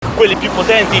quelli più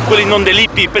potenti, quelli non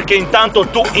delippi, perché intanto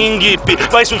tu inghippi,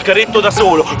 vai sul carretto da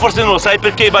solo, forse non lo sai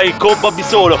perché vai con Bobby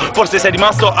solo, forse sei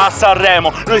rimasto a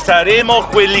Sanremo, noi saremo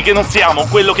quelli che non siamo,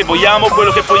 quello che vogliamo,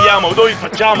 quello che vogliamo, noi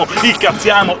facciamo,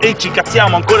 incazziamo e ci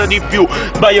cazziamo ancora di più,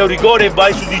 vai a un rigore e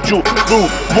vai su di giù, bu,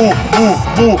 bu, bu,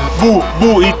 bu, bu,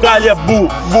 bu, Italia, bu,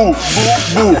 bu,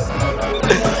 bu, bu.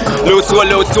 Los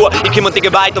Tour, ich komm und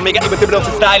digge weiter, mega übertrieben auf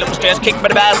den Style, verstehst, kick bei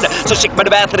der Verse, so schick bei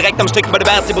der Verse, direkt am Strick bei der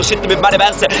Verse, Bullshit mit bei der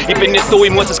Verse, ich bin jetzt so,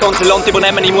 ich muss das ganze Land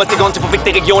übernehmen, ich muss die ganze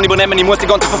verfickte Region übernehmen, ich muss die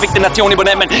ganze verfickte Nation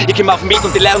übernehmen, ich komm auf den Weg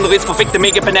und die lernen das verfickte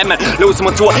mega benennen, los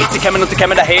mal zu, sie kommen und sie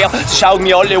kommen daher, sie schauen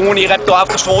mir alle an, ich rapp da auf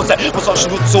der Straße, was hast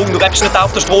du zu sagen, du rappst nicht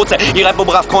auf der Straße, ich rapp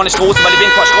aber auf keine Straße, weil ich bin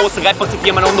kein Straßenrapper,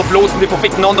 zitieren einander bloßen, die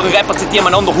verfickten anderen Rapper zitieren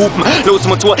einander hupen, los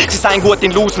mal zu, sie seien gut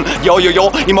in Losen, ja,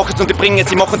 ich mach es und ich bringe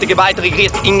es, ich mach und die weiter, ich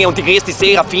grüß die Inge und die grüß die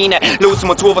Serafine, los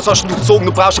mal zu, was hast du zu sagen,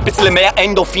 du brauchst ein bisschen mehr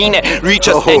Endorphine,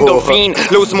 Reachers Endorphin,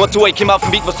 los mal zu, ich komm auf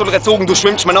den Weg, was soll ich sagen, du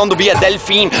schwimmst miteinander wie ein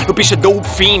Delfin, du bist ein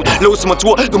Dope-Fiend, los mal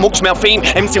zu, du magst mehr Fame,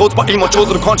 MC Rotbach, immer schon,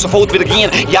 du kannst sofort wieder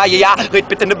gehen, ja, red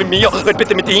bitte nicht mit mir, red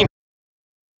bitte mit ihm.